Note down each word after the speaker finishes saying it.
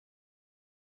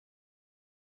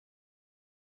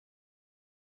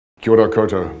Kia ora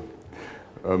koutou.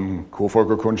 Ko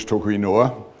Volker Kuntzsch toku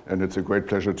inoa, and it's a great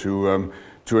pleasure to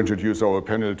introduce our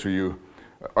panel to you.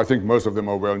 I think most of them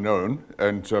are well known,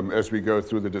 and as we go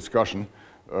through the discussion,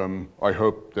 I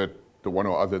hope that the one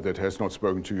or other that has not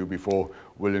spoken to you before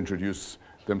will introduce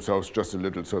themselves just a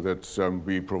little so that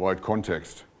we provide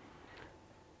context.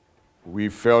 We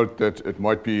felt that it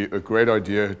might be a great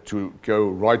idea to go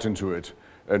right into it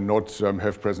and not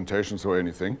have presentations or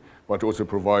anything, but also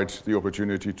provide the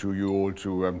opportunity to you all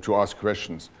to ask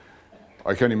questions.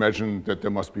 I can imagine that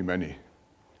there must be many.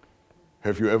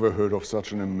 Have you ever heard of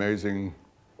such an amazing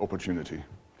opportunity?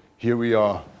 Here we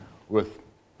are with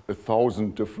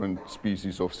 1,000 different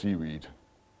species of seaweed.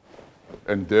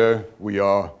 And there we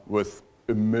are with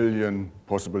 1 million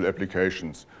possible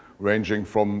applications, ranging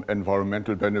from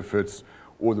environmental benefits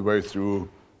all the way through,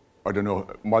 I don't know,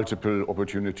 multiple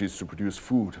opportunities to produce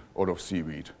food out of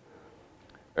seaweed.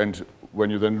 And when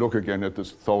you then look again at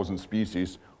this 1,000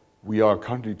 species, we are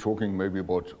currently talking maybe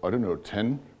about, I don't know,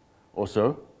 10 or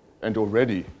so, and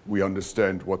already we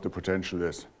understand what the potential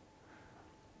is.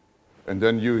 And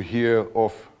then you hear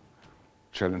of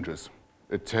challenges.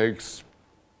 It takes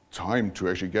time to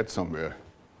actually get somewhere.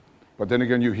 But then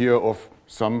again, you hear of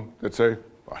some that say,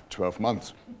 12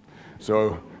 months.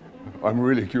 So I'm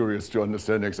really curious to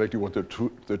understand exactly what the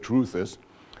truth is.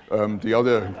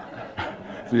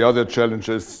 The other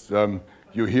challenges,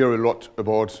 you hear a lot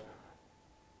about,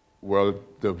 well,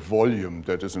 the volume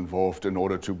that is involved in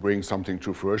order to bring something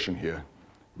to fruition here.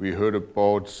 We heard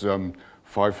about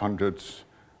 500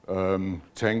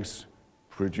 tanks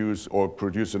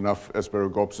produce enough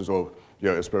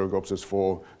asparagopsis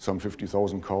for some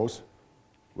 50,000 cows,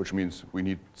 which means we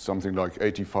need something like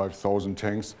 85,000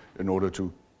 tanks in order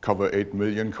to cover 8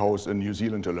 million cows in New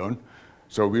Zealand alone.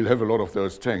 So we'll have a lot of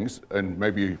those tanks, and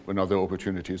maybe another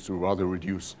opportunity is to rather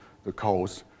reduce the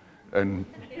cows and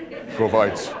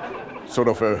provide sort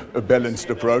of a balanced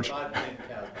approach.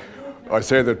 I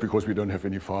say that because we don't have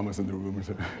any farmers in the room.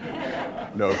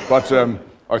 No, but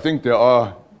I think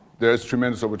there is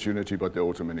tremendous opportunity, but there are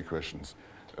also many questions.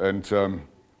 And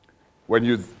when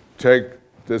you take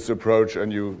this approach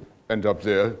and you end up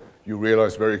there, you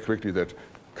realize very quickly that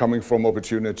coming from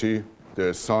opportunity,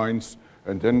 there's science,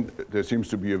 and then there seems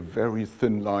to be a very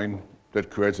thin line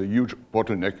that creates a huge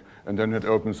bottleneck, and then it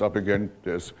opens up again.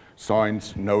 There's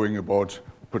science, knowing about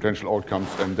potential outcomes,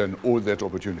 and then all that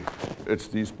opportunity. It's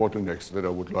these bottlenecks that I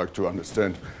would like to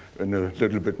understand in a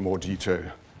little bit more detail.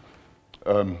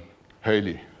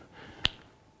 Hayley,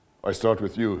 I start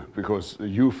with you, because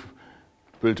you've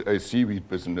built a seaweed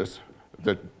business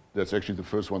that's actually the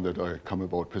first one that I come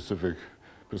about,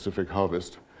 Pacific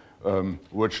Harvest,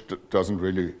 which doesn't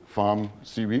really farm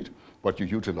seaweed, but you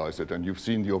utilize it, and you've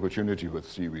seen the opportunity with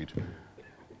seaweed.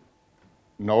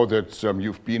 Now that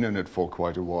you've been in it for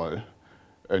quite a while,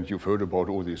 and you've heard about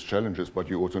all these challenges, but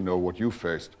you also know what you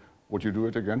faced, would you do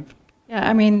it again? Yeah,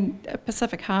 I mean,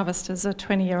 Pacific Harvest is a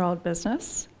 20-year-old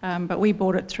business, but we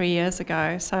bought it 3 years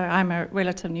ago, so I'm a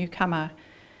relative newcomer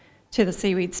to the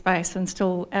seaweed space and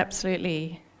still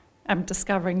absolutely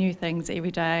discovering new things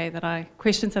every day,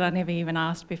 questions that I never even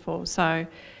asked before. So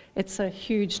it's a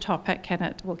huge topic, and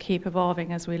it will keep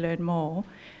evolving as we learn more.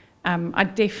 I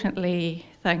definitely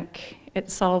think it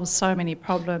solves so many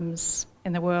problems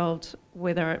in the world,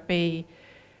 whether it be,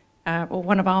 or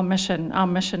one of our mission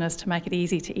is to make it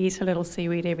easy to eat a little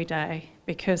seaweed every day,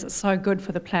 because it's so good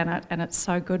for the planet and it's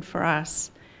so good for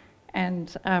us. And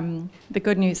the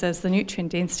good news is the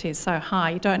nutrient density is so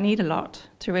high, you don't need a lot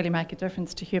to really make a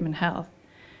difference to human health.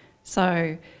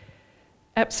 So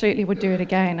absolutely would do it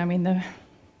again. I mean, the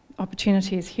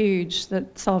opportunity is huge,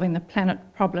 that solving the planet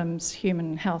problems,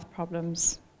 human health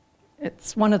problems,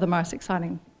 it's one of the most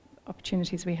exciting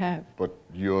opportunities we have. But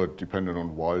you're dependent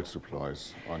on wild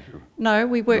supplies, aren't you? No,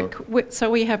 we work so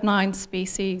we have 9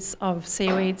 species of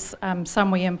seaweeds,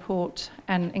 some we import,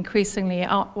 and increasingly,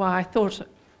 well, I thought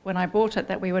when I bought it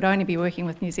that we would only be working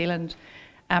with New Zealand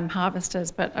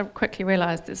harvesters, but I quickly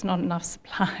realised there's not enough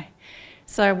supply.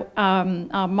 So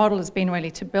our model has been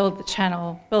really to build the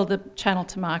channel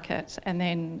to market, and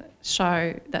then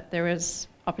show that there is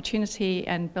opportunity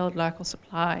and build local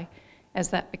supply as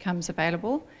that becomes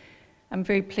available. I'm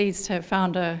very pleased to have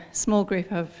found a small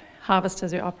group of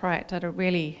harvesters who operate at a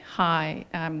really high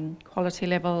quality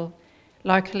level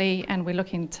locally, and we're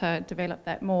looking to develop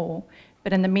that more.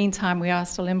 But in the meantime, we are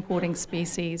still importing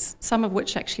species, some of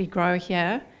which actually grow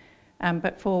here,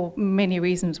 but for many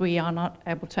reasons we are not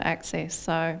able to access.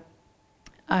 So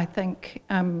I think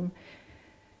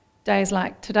days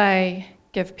like today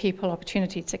give people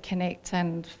opportunity to connect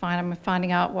and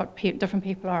finding out what different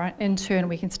people are into, and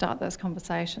we can start those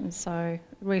conversations. So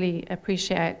really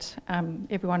appreciate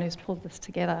everyone who's pulled this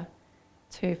together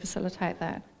to facilitate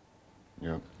that.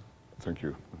 Yeah, thank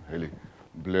you, Hayley.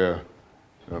 Blair,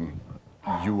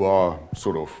 you are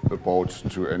sort of about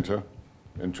to enter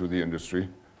into the industry.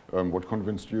 What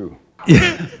convinced you?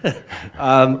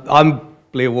 I'm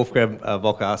Blair Wolfgram.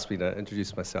 Volker asked me to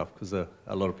introduce myself because a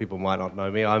lot of people might not know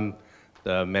me. I'm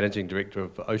the Managing Director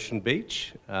of Ocean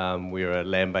Beach. We're a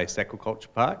land-based aquaculture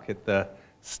park at the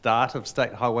start of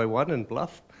State Highway 1 in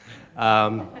Bluff.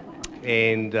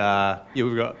 We've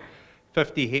got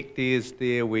 50 hectares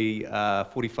there,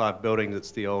 45 buildings. It's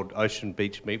the old Ocean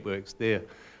Beach Meatworks there,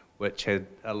 which had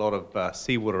a lot of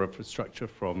seawater infrastructure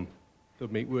from the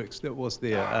meatworks that was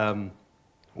there.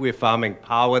 We're farming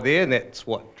power there, and that's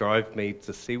what drove me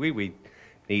to seaweed. We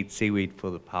need seaweed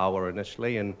for the power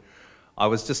initially, and I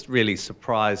was just really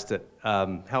surprised at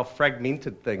how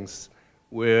fragmented things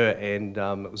were, and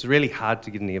it was really hard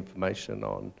to get any information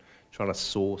on trying to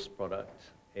source product.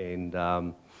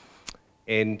 The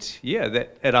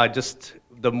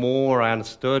more I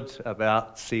understood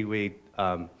about seaweed,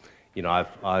 I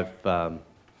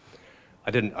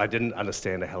didn't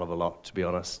understand a hell of a lot, to be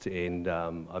honest, and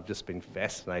I've just been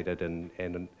fascinated and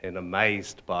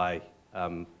amazed by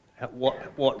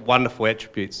what wonderful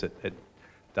attributes it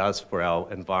does for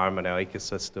our environment, our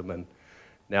ecosystem. And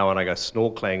now when I go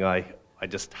snorkeling, I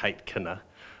just hate kinna.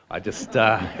 I just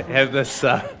have this.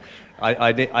 I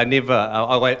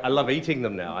love eating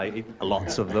them now. I eat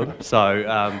lots of them.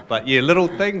 So, but yeah, little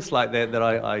things like that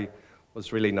I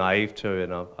was really naive to,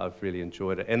 and I've really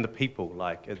enjoyed it. And the people,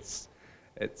 like I've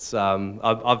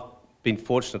been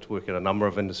fortunate to work in a number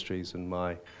of industries in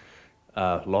my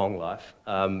long life,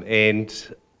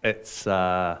 and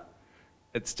they're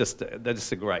just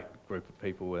a great group of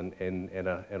people and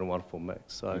a wonderful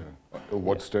mix. So, yeah. At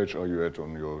what stage are you at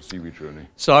on your seaweed journey?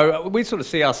 So we sort of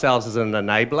see ourselves as an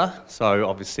enabler. So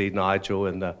obviously Nigel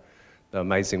and the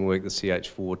amazing work the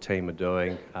CH4 team are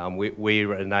doing,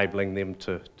 we're enabling them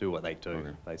to do what they do,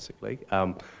 okay, basically.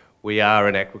 We are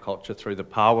in aquaculture through the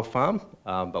Power Farm,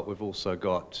 but we've also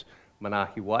got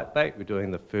Manahi whitebait. We're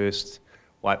doing the first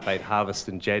whitebait harvest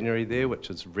in January there, which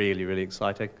is really, really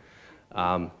exciting.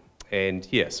 And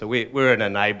yeah, so we're an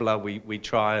enabler. We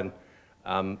try and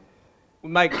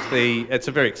it's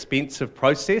a very expensive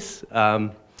process,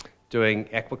 doing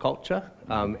aquaculture,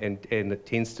 and it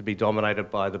tends to be dominated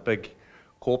by the big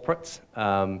corporates.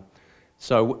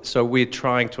 So we're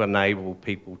trying to enable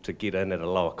people to get in at a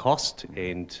lower cost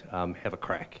and have a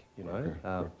crack, you know.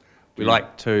 Okay. We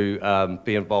like to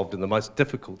be involved in the most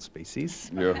difficult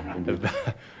species. Yeah, indeed.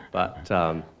 But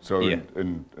so yeah.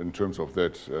 in terms of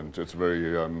that, and it's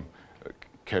very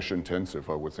cash intensive,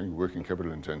 I would think, working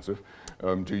capital intensive.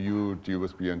 Do you deal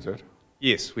with BNZ?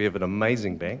 Yes, we have an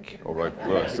amazing bank. All right,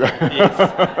 yes.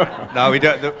 No, we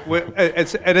don't.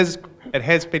 It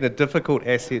has been a difficult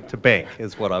asset to bank,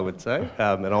 is what I would say.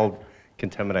 An old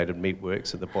contaminated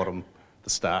meatworks at the bottom, the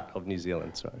start of New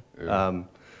Zealand. So,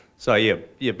 yeah.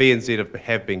 BNZ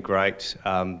have been great.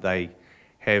 They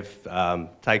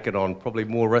have taken on probably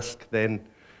more risk than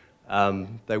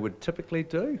they would typically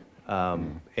do.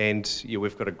 And yeah,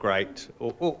 we've got a great.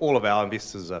 All of our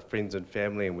investors are friends and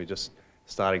family, and we're just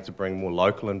starting to bring more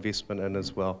local investment in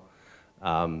as well.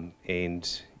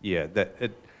 And yeah,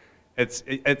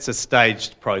 it's a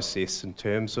staged process in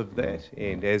terms of that.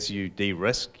 And as you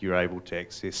de-risk, you're able to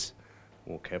access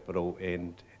more capital,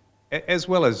 and as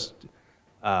well as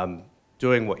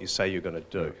doing what you say you're going to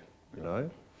do. You know.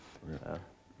 Yeah.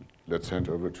 Let's hand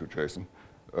over to Jason.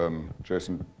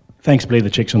 Jason. Thanks, Blair. The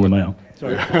check's on the mail.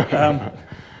 Sorry.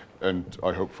 And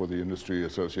I hope for the industry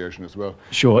association as well.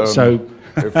 Sure.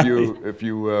 If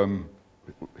you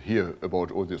hear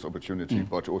about all this opportunity,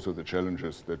 but also the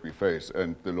challenges that we face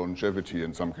and the longevity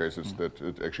in some cases that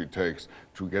it actually takes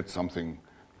to get something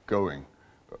going,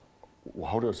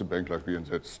 how does a bank like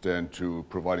BNZ stand to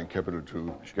providing capital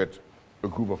to get a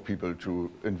group of people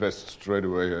to invest straight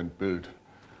away and build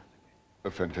a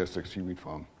fantastic seaweed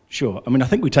farm? Sure. I mean, I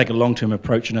think we take a long-term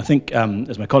approach, and I think,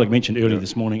 as my colleague mentioned earlier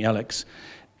this morning, Alex,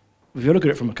 if you look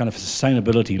at it from a kind of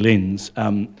sustainability lens,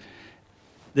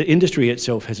 the industry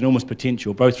itself has enormous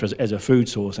potential, both as a food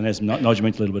source and, as Nigel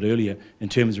mentioned a little bit earlier, in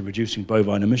terms of reducing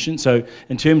bovine emissions. So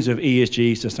in terms of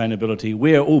ESG, sustainability,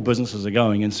 where all businesses are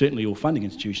going, and certainly all funding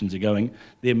institutions are going,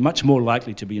 they're much more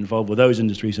likely to be involved with those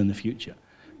industries in the future.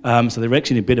 So they're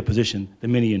actually in a better position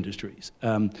than many industries.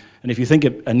 And if you think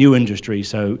of a new industry,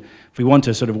 so if we want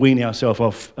to sort of wean ourselves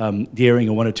off dairying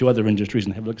or one or two other industries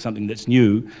and have a look at something that's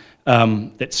new,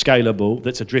 that's scalable,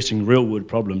 that's addressing real-world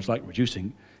problems like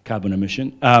reducing carbon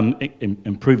emission,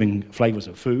 improving flavours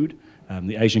of food.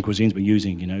 The Asian cuisine's been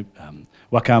using,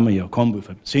 wakame or kombu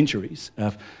for centuries.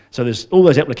 So there's all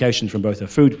those applications from both a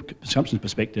food consumption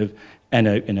perspective and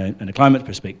a climate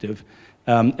perspective.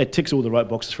 It ticks all the right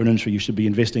boxes for an industry you should be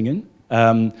investing in.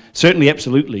 Certainly,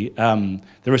 absolutely,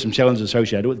 there are some challenges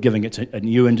associated with giving it a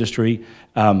new industry,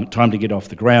 time to get off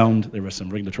the ground. There are some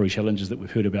regulatory challenges that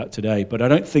we've heard about today, but I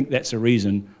don't think that's a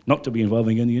reason not to be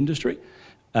involving in the industry.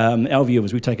 Our view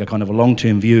is we take a kind of a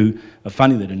long-term view of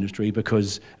funding that industry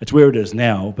because it's where it is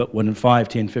now, but when in 5,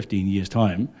 10, 15 years'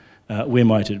 time, where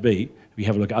might it be? If you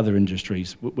have a look at other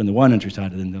industries, when the wine industry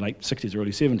started in the late 60s,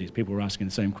 early 70s, people were asking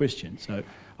the same question. So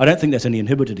I don't think that's any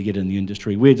inhibitor to get in the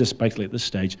industry. We're just basically at this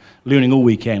stage learning all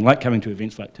we can, like coming to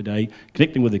events like today,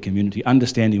 connecting with the community,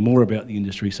 understanding more about the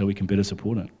industry so we can better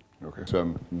support it. Okay,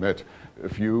 so Matt,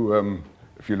 if you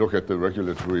look at the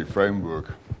regulatory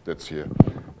framework that's here,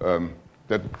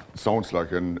 that sounds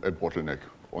like a bottleneck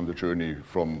on the journey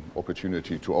from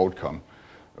opportunity to outcome.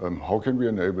 How can we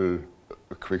enable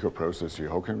a quicker process here?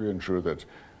 How can we ensure that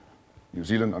New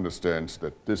Zealand understands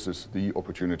that this is the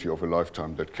opportunity of a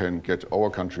lifetime that can get our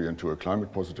country into a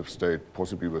climate positive state,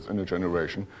 possibly within a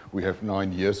generation? We have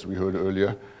 9 years, we heard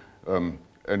earlier,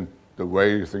 and the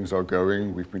way things are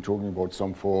going, we've been talking about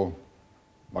some for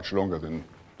much longer than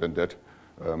that,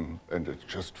 and it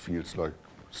just feels like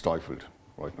stifled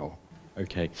right now.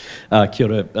 Okay. Kia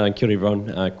ora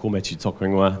everyone. Ko Matthew tōku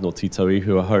ingoa, no titau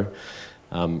ihu aho.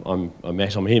 I'm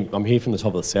Matt. I'm here from the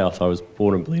top of the south. I was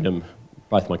born in Blenheim.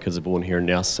 Both my kids are born here in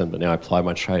Nelson, but now I apply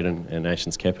my trade in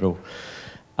Nation's capital.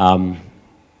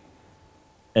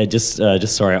 Just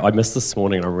sorry, I missed this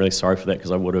morning. I'm really sorry for that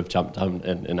because I would have jumped in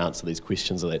and answered these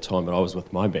questions at that time, but I was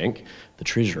with my bank, the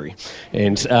Treasury,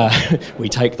 and we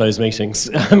take those meetings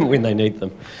when they need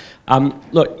them.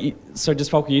 Look, so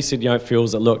just Volker, you said, it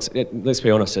feels, let's be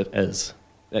honest, it is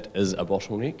a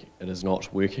bottleneck. It is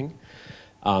not working.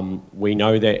 We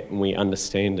know that and we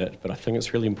understand it, but I think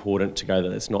it's really important to go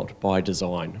that it's not by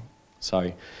design.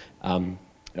 So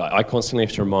I constantly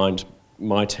have to remind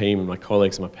my team and my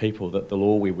colleagues and my people that the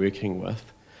law we're working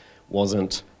with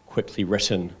wasn't quickly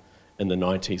written in the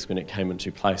 90s when it came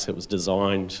into place. It was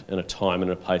designed in a time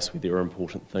and a place where there were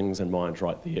important things in mind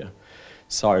right there.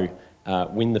 So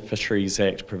when the Fisheries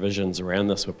Act provisions around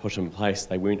this were put in place,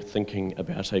 they weren't thinking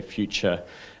about a future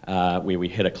where we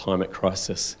had a climate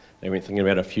crisis. They weren't thinking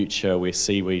about a future where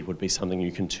seaweed would be something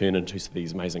you can turn into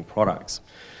these amazing products.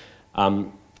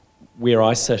 Where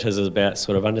I sit is about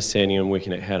sort of understanding and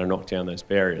working out how to knock down those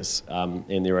barriers.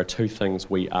 And there are two things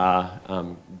we are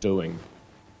doing.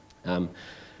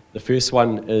 The first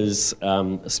one is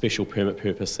a special permit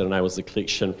purpose that enables the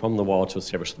collection from the wild to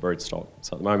establish the broodstock.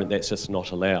 So at the moment that's just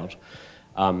not allowed.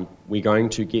 We're going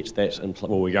to get that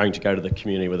we're going to go to the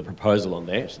community with a proposal on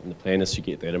that, and the plan is to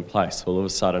get that in place. So all of a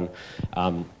sudden,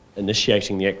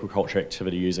 initiating the agriculture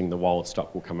activity using the wild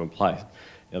stock will come in place.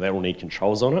 Now that will need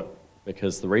controls on it,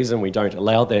 because the reason we don't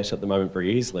allow that at the moment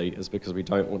very easily is because we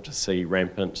don't want to see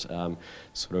rampant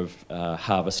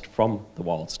harvest from the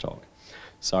wild stock.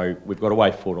 So we've got a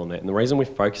way forward on that. And the reason we're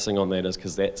focusing on that is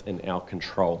because that's in our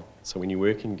control. So when you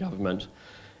work in government,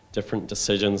 different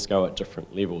decisions go at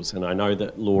different levels. And I know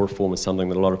that law reform is something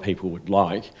that a lot of people would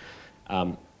like.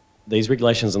 These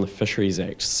regulations in the Fisheries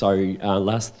Act. So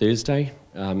last Thursday,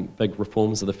 big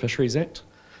reforms of the Fisheries Act.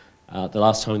 The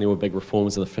last time there were big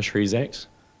reforms of the Fisheries Act,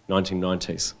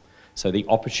 1990s. So the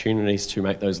opportunities to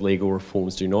make those legal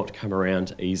reforms do not come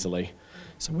around easily.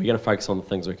 So we're going to focus on the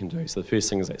things we can do. So the first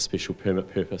thing is that special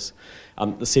permit purpose.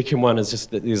 The second one is just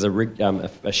that there's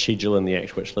a schedule in the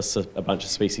Act which lists a bunch of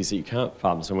species that you can't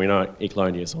farm. So we know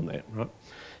Ecolonia is on that, right?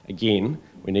 Again,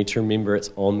 we need to remember it's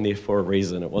on there for a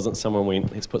reason. It wasn't someone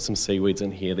went, let's put some seaweeds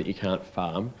in here that you can't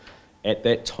farm. At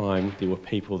that time, there were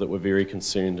people that were very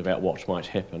concerned about what might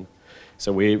happen.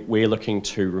 So we're looking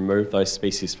to remove those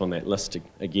species from that list.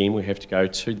 Again, we have to go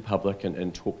to the public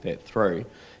and talk that through.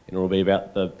 And it will be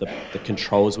about the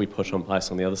controls we put in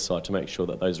place on the other side to make sure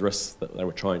that those risks that they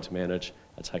were trying to manage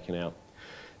are taken out.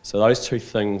 So those two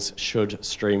things should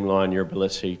streamline your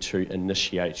ability to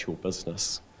initiate your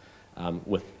business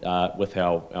with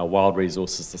our wild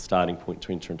resources, the starting point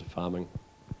to enter into farming.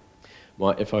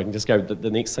 If I can just go,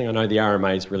 the next thing, I know the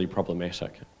RMA is really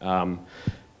problematic.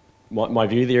 My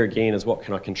view there again is what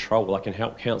can I control? Well, I can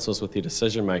help councils with their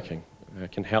decision making. I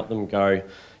can help them go,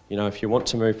 if you want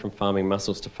to move from farming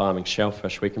mussels to farming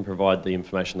shellfish, we can provide the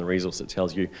information, the resource that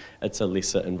tells you it's a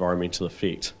lesser environmental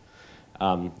effect.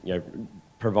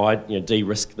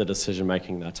 De-risk the decision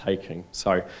making they're taking.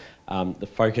 So the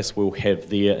focus we'll have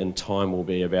there in time will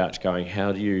be about going,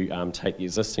 how do you take the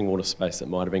existing water space that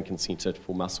might have been consented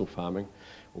for mussel farming?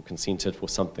 or consented for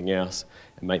something else,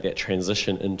 and make that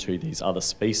transition into these other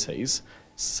species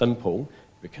simple,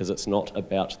 because it's not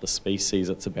about the species,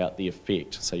 it's about the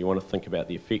effect. So you want to think about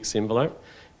the effects envelope,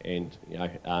 and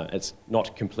it's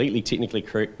not completely technically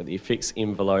correct, but the effects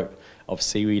envelope of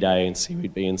seaweed A and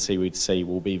seaweed B and seaweed C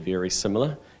will be very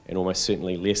similar, and almost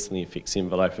certainly less than the effects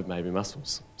envelope of maybe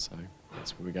mussels. So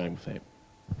that's where we're going with that.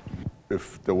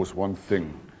 If there was one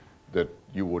thing that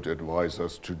you would advise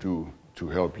us to do to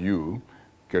help you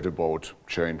get about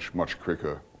change much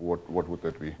quicker, what would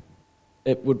that be?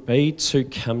 It would be to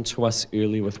come to us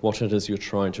early with what it is you're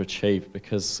trying to achieve,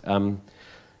 because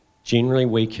generally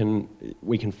we can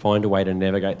find a way to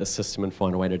navigate the system and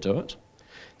find a way to do it.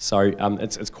 So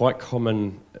it's quite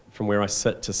common from where I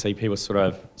sit to see people sort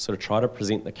of try to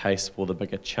present the case for the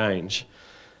bigger change,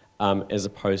 as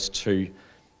opposed to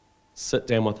sit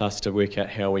down with us to work out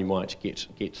how we might get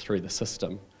through the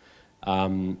system.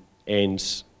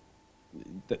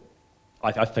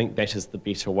 I think that is the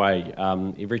better way.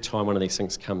 Every time one of these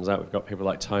things comes up, we've got people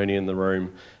like Tony in the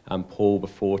room, Paul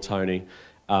before Tony,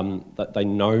 that they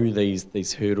know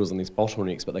these hurdles and these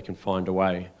bottlenecks, but they can find a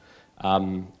way. I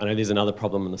know there's another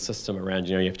problem in the system around,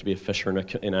 you have to be a fisher in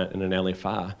an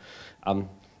LFR.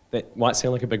 That might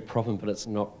sound like a big problem, but it's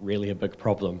not really a big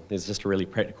problem. There's just a really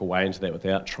practical way into that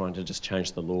without trying to just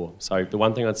change the law. So the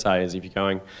one thing I'd say is if you're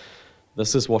going,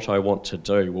 this is what I want to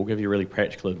do, we'll give you really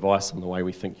practical advice on the way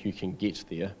we think you can get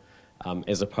there,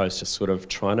 as opposed to sort of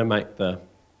trying to make that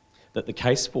the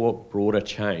case for broader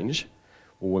change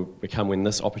will become when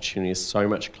this opportunity is so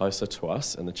much closer to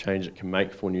us and the change it can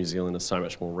make for New Zealand is so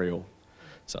much more real.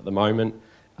 So at the moment,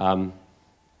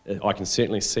 I can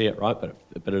certainly see it, right,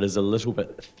 but it is a little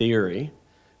bit theory.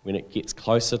 When it gets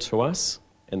closer to us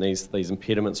and these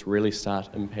impediments really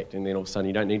start impacting, then all of a sudden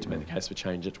you don't need to make the case for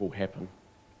change, it will happen.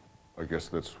 I guess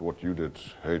that's what you did,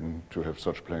 Haydn, to have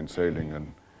such plain sailing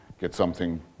and get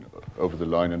something over the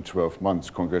line in 12 months.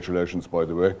 Congratulations, by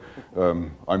the way.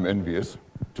 I'm envious,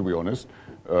 to be honest,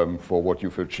 for what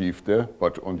you've achieved there.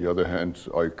 But on the other hand,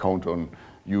 I count on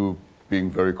you being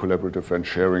very collaborative and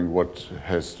sharing what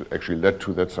has actually led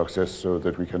to that success, so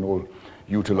that we can all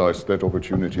utilize that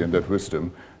opportunity and that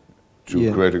wisdom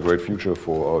to create a great future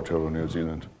for Aotearoa New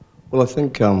Zealand. Well, I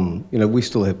think we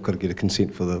still have got to get a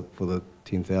consent for the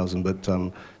 10,000, but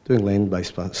doing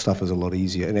land-based stuff is a lot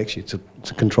easier, and actually it's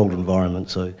a controlled environment,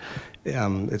 so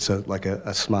it's like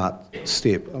a smart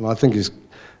step. And I think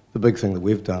the big thing that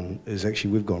we've done is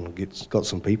actually we've gone and got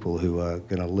some people who are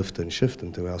going to lift and shift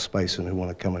into our space and who want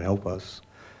to come and help us.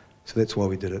 So that's why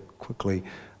we did it quickly.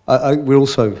 We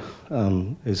also,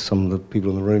 as some of the people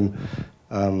in the room,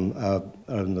 are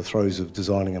in the throes of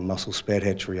designing a mussel spat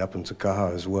hatchery up in Te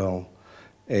Kaha as well.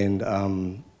 And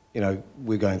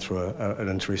we're going through an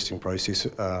interesting process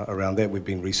around that. We've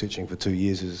been researching for 2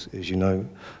 years, as you know,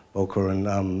 Volker,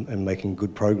 and making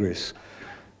good progress.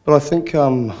 But I think,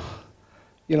 I'm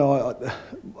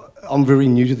very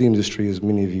new to the industry, as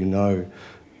many of you know,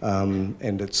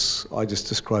 and I just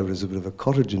describe it as a bit of a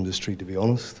cottage industry, to be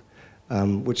honest,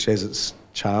 which has its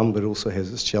charm but also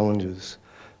has its challenges.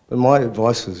 But my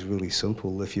advice is really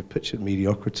simple. If you pitch at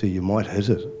mediocrity, you might hit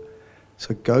it.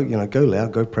 So go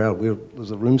loud, go proud.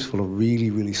 There's a room's full of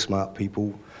really, really smart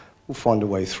people. We'll find a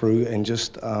way through, and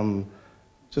just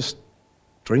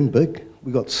dream big.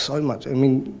 We got so much. I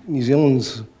mean, New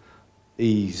Zealand's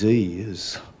EZ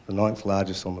is the 9th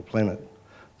largest on the planet.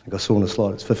 I think I saw on the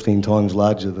slide it's 15 times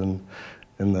larger than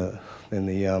 15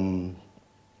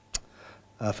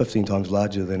 times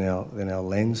larger than our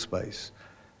land space.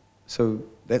 So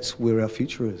that's where our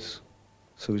future is.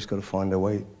 So we've just got to find our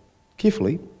way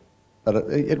carefully, but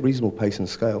at reasonable pace and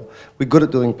scale. We're good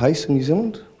at doing pace in New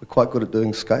Zealand. We're quite good at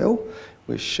doing scale.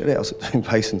 We're shit house at doing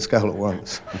pace and scale at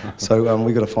once. So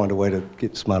we've got to find a way to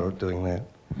get smarter at doing that.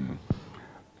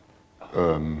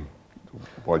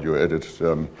 While you're at it,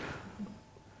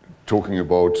 talking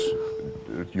about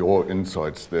your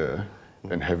insights there,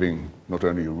 and having not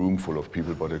only a room full of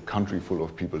people, but a country full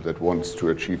of people that wants to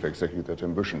achieve exactly that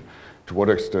ambition, to what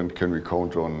extent can we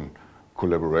count on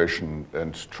collaboration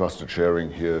and trusted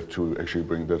sharing here to actually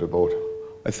bring that about?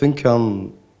 I think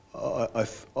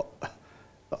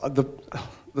the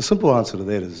simple answer to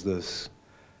that is this.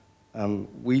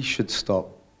 We should stop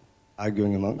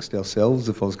arguing amongst ourselves.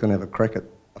 If I was going to have a crack at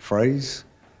a phrase,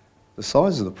 the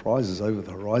size of the prize is over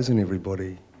the horizon,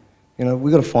 everybody.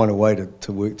 We've got to find a way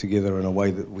to work together in a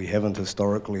way that we haven't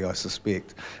historically, I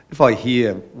suspect. If I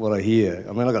hear what I hear,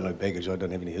 I mean, I've got no baggage, I don't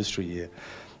have any history here,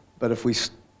 but if we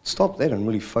stop that and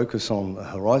really focus on the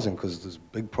horizon, because there's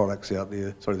big products out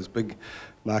there, there's big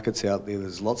markets out there,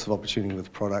 there's lots of opportunity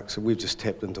with products, so we've just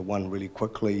tapped into one really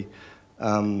quickly,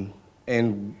 and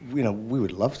And you know, we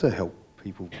would love to help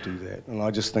people do that. And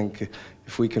I just think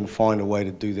if we can find a way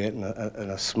to do that in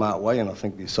a smart way, and I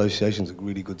think the association's a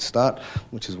really good start,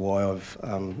 which is why I've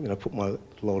you know, put my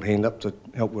little old hand up to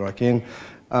help where I can,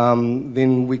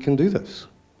 then we can do this.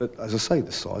 But as I say,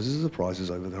 the sizes of the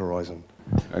prizes over the horizon.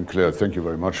 And Claire, thank you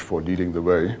very much for leading the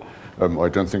way. I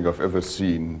don't think I've ever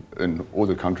seen in all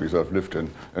the countries I've lived in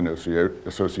an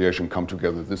association come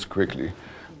together this quickly.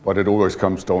 But it always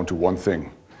comes down to one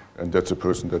thing, and that's the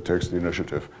person that takes the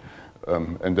initiative.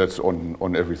 And that's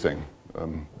on everything.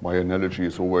 My analogy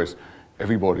is always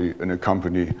everybody in a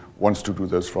company wants to do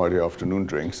those Friday afternoon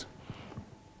drinks,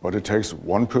 but it takes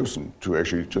one person to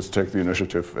actually just take the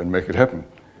initiative and make it happen.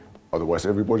 Otherwise,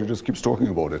 everybody just keeps talking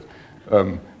about it.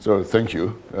 So thank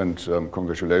you, and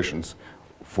congratulations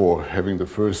for having the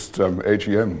first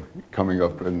AGM coming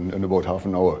up in about half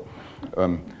an hour.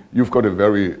 You've got a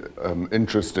very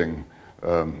interesting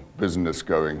business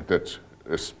going that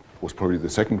was probably the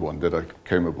second one that I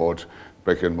came about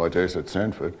back in my days at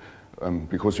Sanford,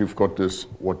 because you've got this,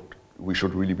 what we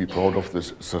should really be proud of,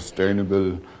 this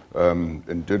sustainable,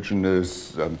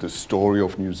 indigenous, the story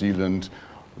of New Zealand,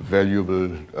 valuable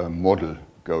model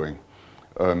going.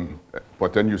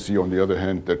 But then you see on the other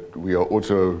hand that we are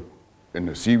also in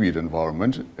a seaweed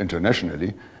environment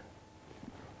internationally,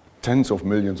 tens of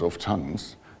millions of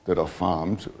tons that are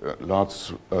farmed,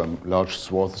 large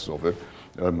swaths of it,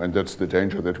 and that's the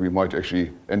danger that we might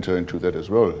actually enter into that as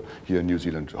well here in New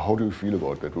Zealand. How do you feel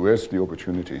about that? Where's the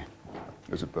opportunity?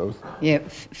 Is it both? Yeah,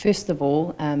 first of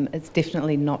all, it's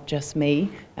definitely not just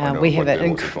me. I know, we have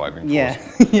it.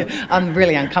 Yeah, I'm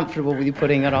really uncomfortable with you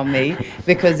putting it on me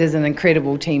because there's an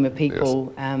incredible team of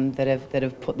people that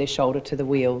have put their shoulder to the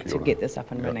wheel to get this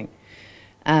up and running.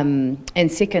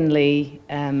 And secondly,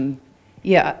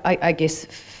 I guess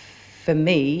for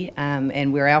me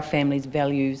and where our family's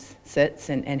values sits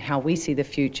and how we see the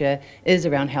future is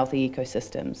around healthy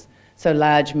ecosystems. So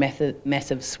large,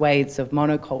 massive swathes of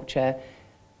monoculture.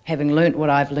 Having learnt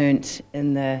what I've learnt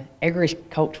in the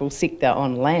agricultural sector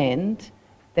on land,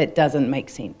 that doesn't make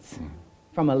sense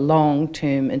from a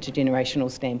long-term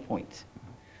intergenerational standpoint.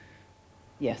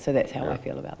 Yeah, so that's how I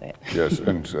feel about that. Yes,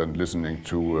 and listening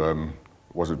to,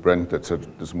 was it Brent that said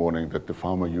this morning that the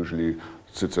farmer usually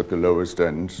sits at the lowest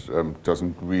end,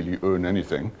 doesn't really earn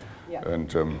anything. Yeah.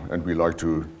 And we like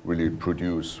to really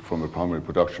produce from a primary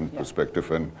production perspective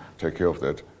and take care of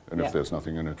that, and if there's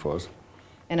nothing in it for us.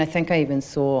 And I think I even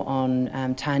saw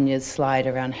on Tanya's slide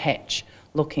around Hatch,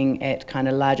 looking at kind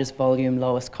of largest volume,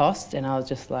 lowest cost, and I was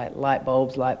just like, light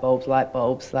bulbs, light bulbs, light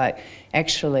bulbs, like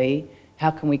actually,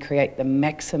 how can we create the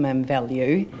maximum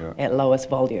value at lowest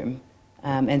volume?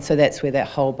 And so that's where that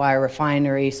whole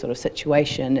biorefinery sort of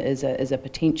situation is a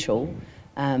potential.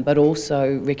 But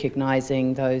also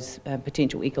recognising those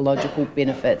potential ecological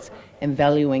benefits and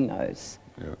valuing those.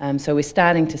 Yeah. So we're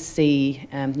starting to see,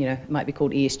 it might be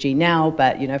called ESG now,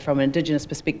 but from an Indigenous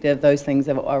perspective, those things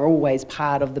are always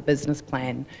part of the business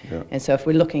plan. Yeah. And so if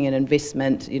we're looking at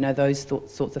investment, those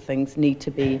sorts of things need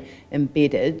to be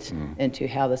embedded into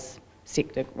how this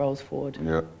sector rolls forward.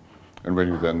 Yeah. And when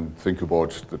you then think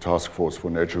about the Task Force for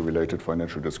Nature-Related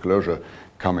Financial Disclosure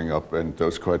coming up and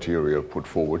those criteria put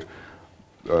forward,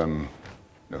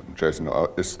 Jason,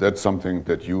 is that something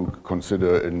that you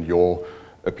consider in your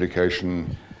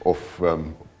application of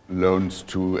loans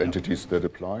to entities that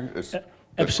apply? Is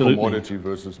absolutely. Commodity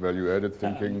versus value-added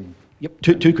thinking? Yep,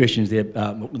 two questions there.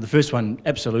 The first one,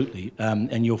 absolutely,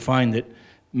 and you'll find that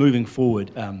moving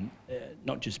forward,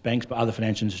 not just banks but other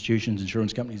financial institutions,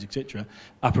 insurance companies, etc.,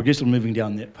 are progressively moving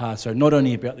down that path. So not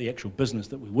only about the actual business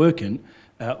that we work in,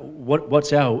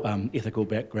 what's our ethical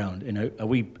background? Are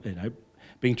we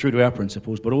being true to our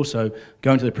principles, but also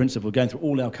going to the principle, going through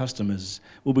all our customers,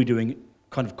 we'll be doing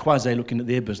kind of quasi-looking at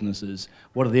their businesses.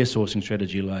 What are their sourcing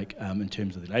strategy like in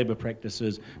terms of their labour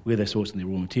practices, where they're sourcing their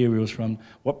raw materials from,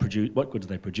 what goods are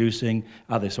they producing,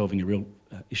 are they solving a real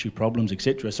issue problems,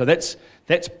 etc. So that's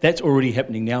already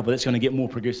happening now, but it's going to get more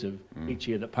progressive each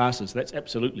year that passes. That's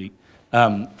absolutely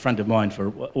front of mind for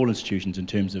all institutions in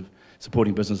terms of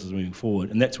supporting businesses moving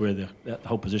forward, and that's where the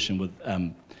whole position with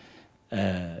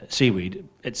seaweed,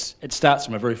 it starts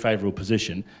from a very favourable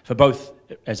position for both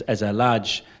as a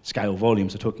large scale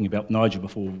volumes. We're talking about Nigel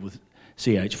before with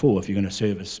CH4. If you're going to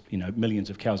service millions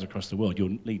of cows across the world,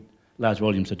 you'll need large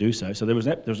volumes to do so. So there was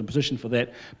a position for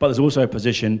that, but there's also a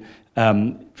position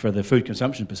for the food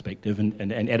consumption perspective and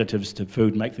additives to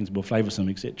food make things more flavoursome,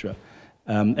 etc.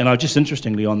 And I just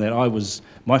interestingly on that,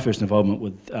 my first involvement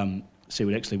with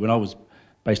seaweed actually when I was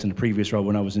based in a previous role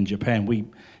when I was in Japan, we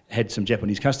had some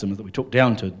Japanese customers that we took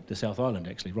down to the South Island,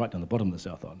 actually, right down the bottom of the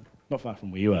South Island, not far from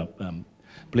where you are,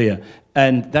 Blair,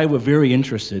 and they were very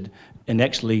interested in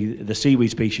actually the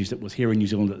seaweed species that was here in New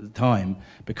Zealand at the time,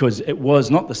 because it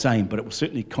was not the same, but it was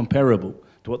certainly comparable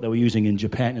to what they were using in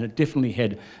Japan, and it definitely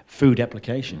had food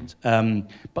applications.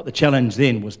 But the challenge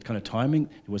then was kind of timing.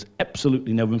 There was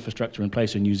absolutely no infrastructure in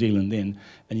place in New Zealand then,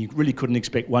 and you really couldn't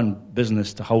expect one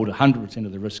business to hold 100%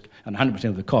 of the risk and 100%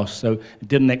 of the cost, so it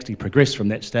didn't actually progress from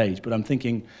that stage. But I'm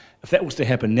thinking, if that was to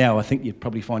happen now, I think you'd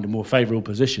probably find a more favourable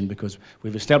position, because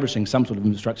we're establishing some sort of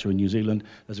infrastructure in New Zealand.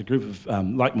 There's a group of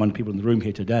like-minded people in the room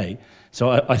here today. So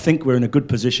I think we're in a good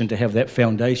position to have that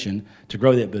foundation to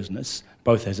grow that business,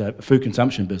 both as a food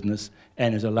consumption business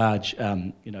and as a large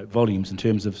volumes in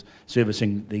terms of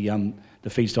servicing the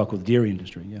feedstock of the dairy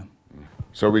industry, yeah.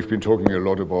 So we've been talking a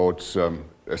lot about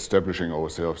establishing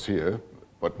ourselves here,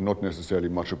 but not necessarily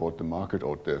much about the market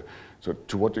out there. So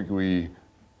to what degree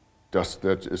is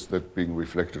that being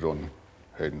reflected on,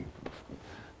 Haydn?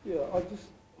 Yeah,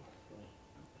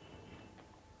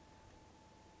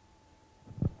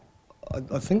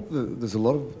 I think there's a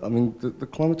lot of, I mean, the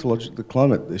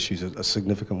climate issue is a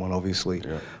significant one, obviously.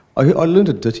 Yeah. I learned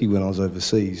a ditty when I was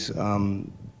overseas. I'll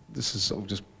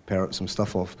just parrot some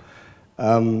stuff off.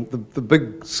 The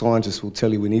big scientists will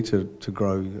tell you we need to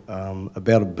grow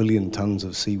about 1 billion tonnes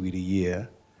of seaweed a year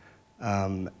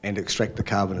and extract the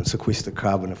carbon and sequester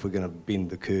carbon if we're going to bend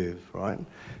the curve, right?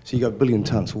 So you go 1 billion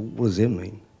tonnes, well, what does that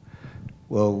mean?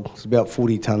 Well, it's about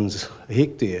 40 tonnes a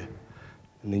hectare.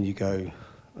 And then you go,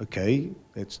 okay,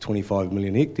 that's 25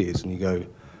 million hectares. And you go,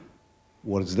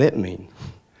 what does that mean?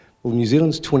 Well, New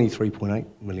Zealand's 23.8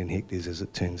 million hectares, as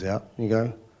it turns out. And you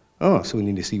go, oh, so we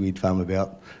need a seaweed farm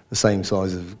about the same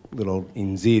size of little old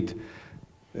NZ.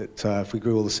 If we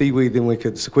grew all the seaweed, then we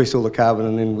could sequester all the carbon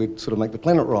and then we'd sort of make the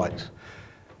planet right.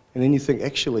 And then you think,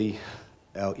 actually,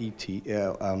 our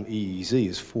EEZ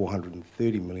is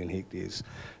 430 million hectares.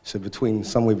 So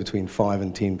somewhere between 5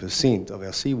 and 10% of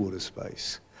our seawater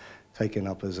space taken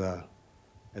up as a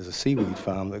seaweed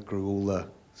farm that grew all the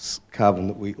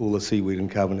carbon all the seaweed and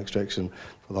carbon extraction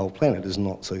for the whole planet is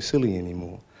not so silly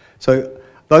anymore. So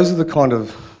those are the kind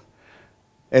of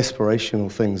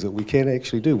aspirational things that we can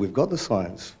actually do. We've got the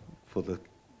science for the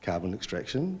carbon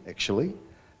extraction, actually.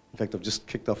 In fact, I've just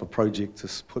kicked off a project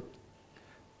to put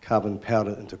carbon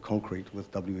powder into concrete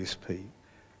with WSP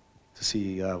to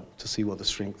see what the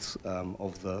strengths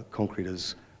of the concrete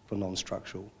is for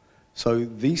non-structural. So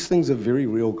these things are very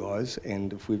real, guys,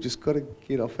 and if we've just got to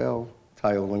get off our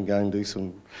tail and go and do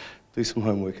some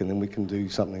homework, and then we can do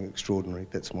something extraordinary.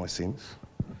 That's my sense.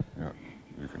 Yeah,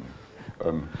 you can.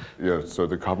 Yeah, so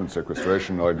the carbon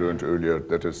sequestration I learned earlier,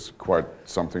 that is quite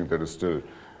something that is still,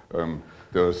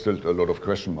 there are still a lot of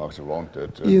question marks around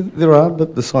that. Yeah, there are,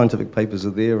 but the scientific papers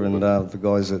are there, and the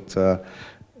guys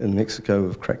in Mexico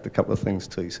have cracked a couple of things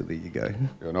too, so there you go.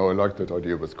 Yeah, no, I like that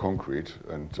idea with concrete,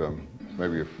 and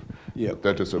maybe if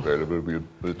that is available, we'll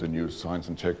build a new science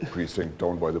and tech precinct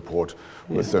down by the port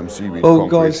with some seaweed concrete.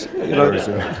 Guys,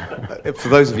 for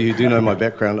those of you who do know my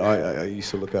background, I used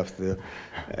to look after the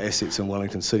assets in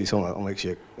Wellington City, so I'm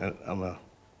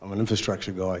an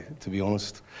infrastructure guy, to be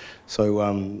honest.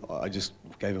 So I just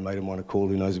gave a mate of mine a call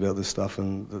who knows about this stuff,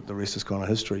 and the rest is kind of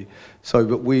history.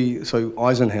 So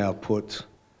Eisenhower put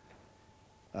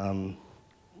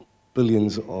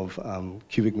billions of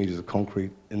cubic meters of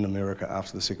concrete in America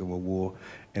after the Second World War,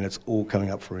 and it's all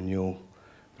coming up for renewal.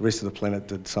 The rest of the planet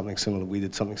did something similar. We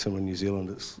did something similar in New Zealand.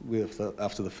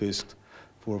 After the first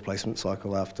full replacement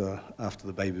cycle, after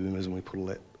the baby boomers, and we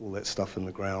put all that stuff in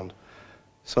the ground.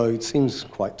 So it seems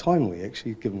quite timely,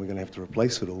 actually, given we're going to have to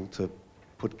replace it all, to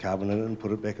put carbon in it and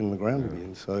put it back in the ground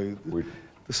again. So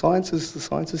the science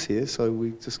is here, so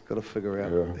we just got to figure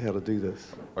out how to do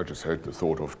this. I just hate the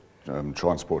thought of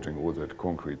transporting all that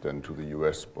concrete then to the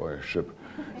US by ship.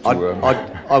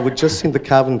 I would just send the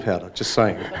carbon powder, just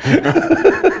saying.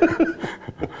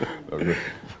 Okay.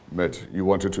 Matt, you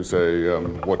wanted to say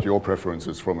what your preference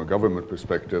is from a government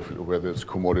perspective, whether it's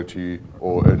commodity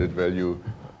or added value,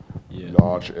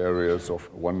 large areas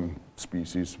of one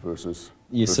species versus...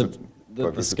 Yes, so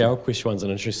the scale question one's an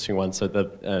interesting one. So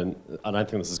I don't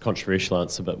think this is a controversial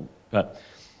answer, but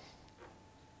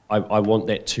I want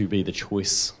that to be the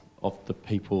choice of the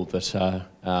people that are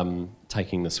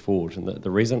taking this forward. And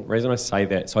the reason I say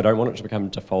that, so I don't want it to become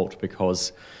default,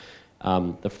 because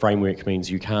the framework means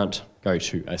you can't go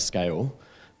to a scale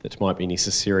that might be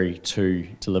necessary to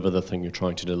deliver the thing you're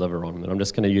trying to deliver on. And I'm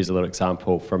just going to use a little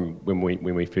example from when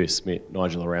we first met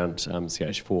Nigel around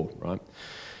CH4, right?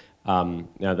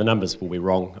 Now the numbers will be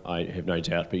wrong, I have no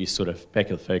doubt, but you sort of,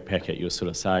 back of the fig packet, you were sort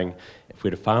of saying, if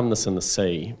we're to farm this in the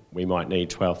sea, we might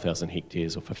need 12,000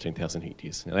 hectares or 15,000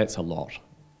 hectares. Now that's a lot.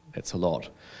 That's a lot.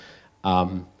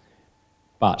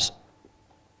 But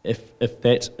if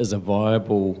that is a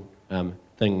viable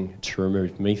thing to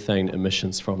remove methane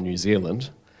emissions from New Zealand,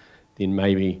 then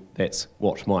maybe that's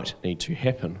what might need to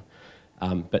happen.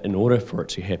 But in order for it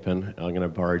to happen, I'm going to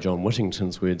borrow John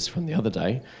Whittington's words from the other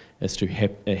day,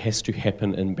 it has to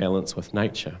happen in balance with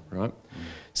nature, right?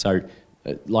 So,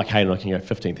 like Hayley and I can go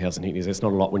 15,000 hectares, that's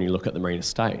not a lot when you look at the marine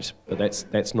estate, but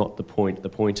that's not the point. The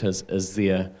point is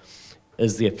there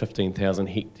 15,000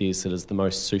 hectares that is the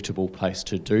most suitable place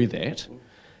to do that?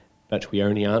 But we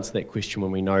only answer that question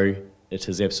when we know it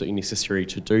is absolutely necessary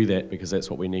to do that, because that's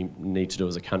what we need to do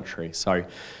as a country. So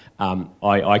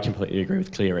I completely agree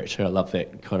with Clare, actually. I love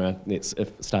that kind of, let's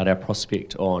start our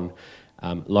prospect on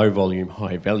low volume,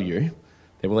 high value.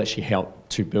 That will actually help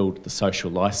to build the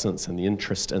social licence and the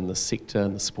interest in the sector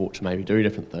and the support to maybe do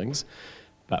different things.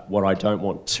 But what I don't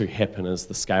want to happen is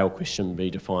the scale question be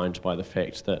defined by the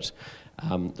fact that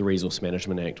the Resource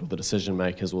Management Act or the decision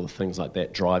makers or the things like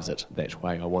that drives it that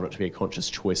way. I want it to be a conscious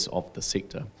choice of the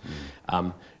sector.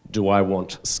 Do I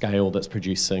want scale that's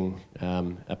producing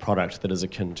a product that is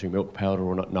akin to milk powder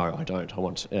or not? No, I don't. I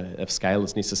want, if scale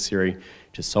is necessary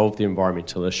to solve the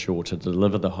environmental issue or to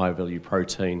deliver the high value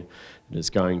protein that is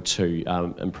going to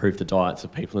improve the diets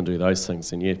of people and do those things,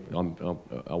 then yeah,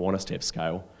 I want us to have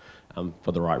scale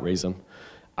for the right reason.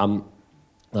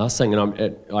 Last thing,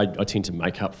 and I tend to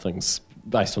make up things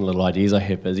based on little ideas I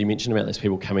have, but as you mentioned about those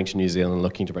people coming to New Zealand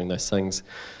looking to bring those things,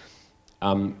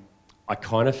 I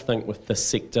kind of think with this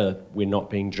sector we're not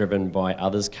being driven by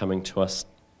others coming to us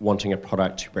wanting a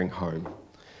product to bring home.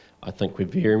 I think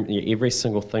every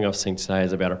single thing I've seen today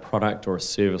is about a product or a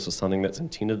service or something that's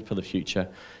intended for the future,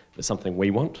 but something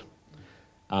we want.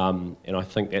 And I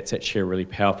think that's actually a really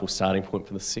powerful starting point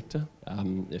for the sector.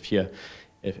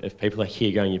 If people are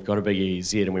here going, you've got a big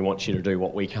EEZ and we want you to do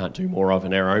what we can't do more of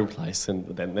in our own place, then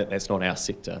that's not our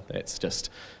sector. That's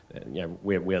just,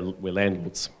 we're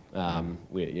landlords. And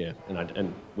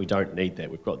we don't need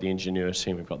that. We've got the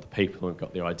ingenuity, we've got the people, we've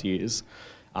got the ideas,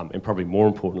 and probably more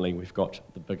importantly, we've got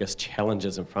the biggest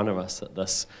challenges in front of us that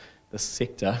this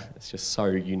sector is just so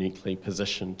uniquely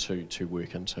positioned to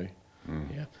work into.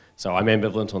 Yeah. So I'm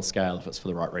ambivalent on scale if it's for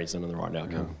the right reason and the right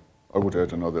outcome. Yeah. I would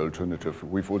add another alternative.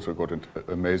 We've also got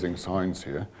amazing science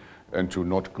here, and to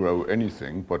not grow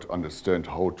anything, but understand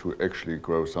how to actually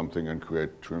grow something and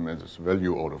create tremendous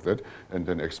value out of that, and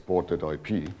then export that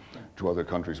IP to other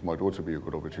countries might also be a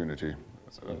good opportunity.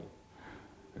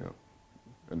 Yeah,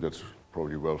 and that's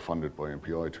probably well funded by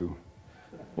MPI too.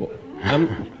 Well,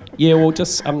 there's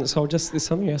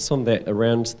something else on that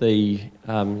around the,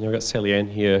 I've got Sally Ann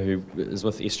here who is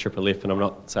with SFFF, and I'm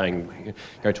not saying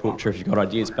go talk to her if you've got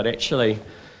ideas, but actually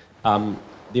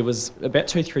there was about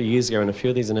 2-3 years ago, and a few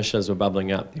of these initiatives were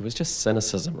bubbling up, there was just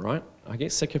cynicism, right? I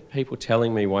get sick of people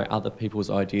telling me why other people's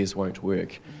ideas won't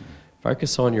work.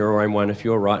 Focus on your own one. If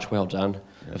you're right, well done.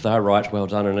 Yeah. If they're right, well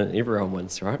done, and everyone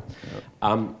wins, right?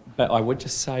 Yeah. But I would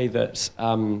just say that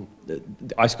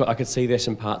I could see that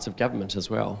in parts of government as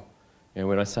well. You know,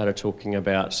 when I started talking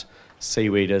about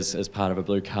seaweed as part of a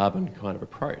blue carbon kind of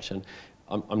approach, and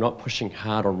I'm not pushing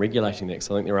hard on regulating that, because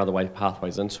I think there are other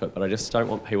pathways into it, but I just don't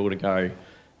want people to go,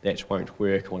 that won't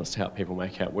work. I want us to help people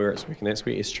make out where it's working. That's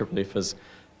where SFFF is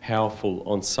powerful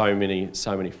on so many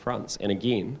fronts. And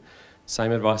again,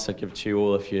 same advice I'd give to you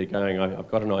all if you're going, I've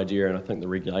got an idea and I think the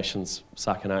regulations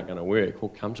suck and aren't going to work. Well,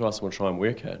 come to us and we'll try and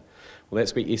work it. Well,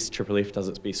 that's where SFFF does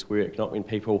its best work, not when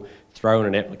people throw in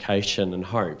an application and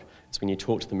hope. It's when you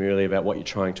talk to them early about what you're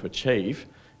trying to achieve,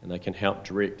 and they can help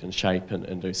direct and shape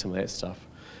and do some of that stuff.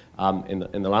 And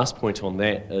the last point on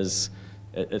that is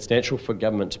it's natural for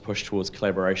government to push towards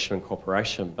collaboration and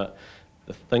cooperation, but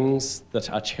the things that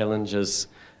are challenges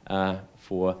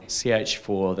for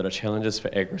CH4, that are challenges for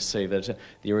AgriSea, that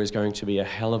there is going to be a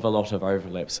hell of a lot of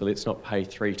overlap. So let's not pay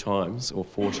 3 times or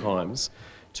 4 times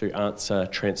to answer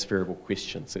transferable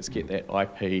questions. Let's get that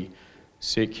IP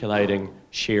circulating,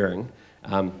 sharing,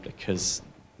 because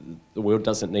the world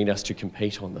doesn't need us to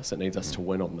compete on this, it needs us to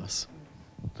win on this.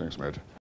 Thanks, Matt.